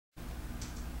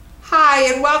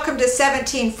Hi, and welcome to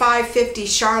 17550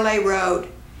 Charolais Road.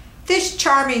 This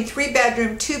charming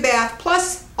 3-bedroom, 2-bath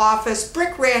plus office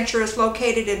brick rancher is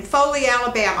located in Foley,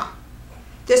 Alabama.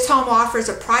 This home offers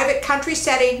a private country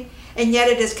setting, and yet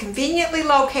it is conveniently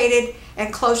located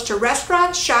and close to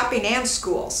restaurants, shopping, and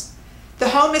schools. The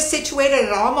home is situated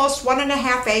at almost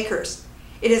 1.5 acres.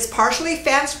 It is partially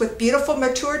fenced with beautiful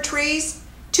mature trees,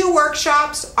 2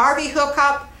 workshops, RV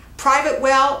hookup, private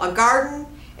well, a garden,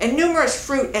 and numerous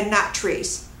fruit and nut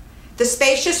trees. The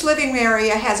spacious living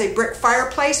area has a brick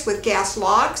fireplace with gas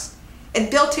logs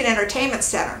and built-in entertainment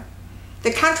center.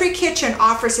 The country kitchen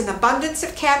offers an abundance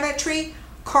of cabinetry,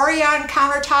 corian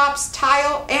countertops,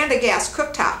 tile, and a gas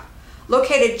cooktop.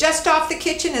 Located just off the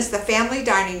kitchen is the family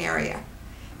dining area.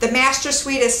 The master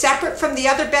suite is separate from the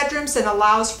other bedrooms and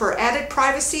allows for added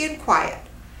privacy and quiet.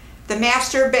 The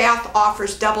master bath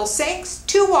offers double sinks,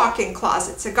 2 walk-in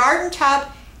closets, a garden tub,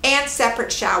 and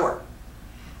separate shower.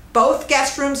 Both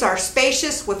guest rooms are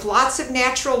spacious with lots of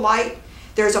natural light.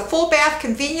 There's a full bath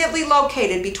conveniently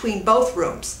located between both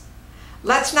rooms.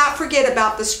 Let's not forget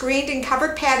about the screened and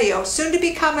covered patio, soon to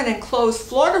become an enclosed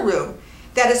Florida room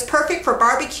that is perfect for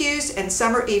barbecues and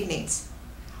summer evenings.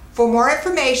 For more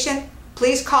information,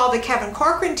 please call the Kevin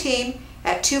Corcoran team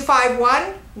at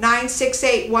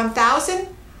 251-968-1000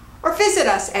 or visit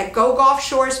us at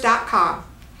gogolfshores.com.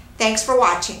 Thanks for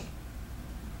watching.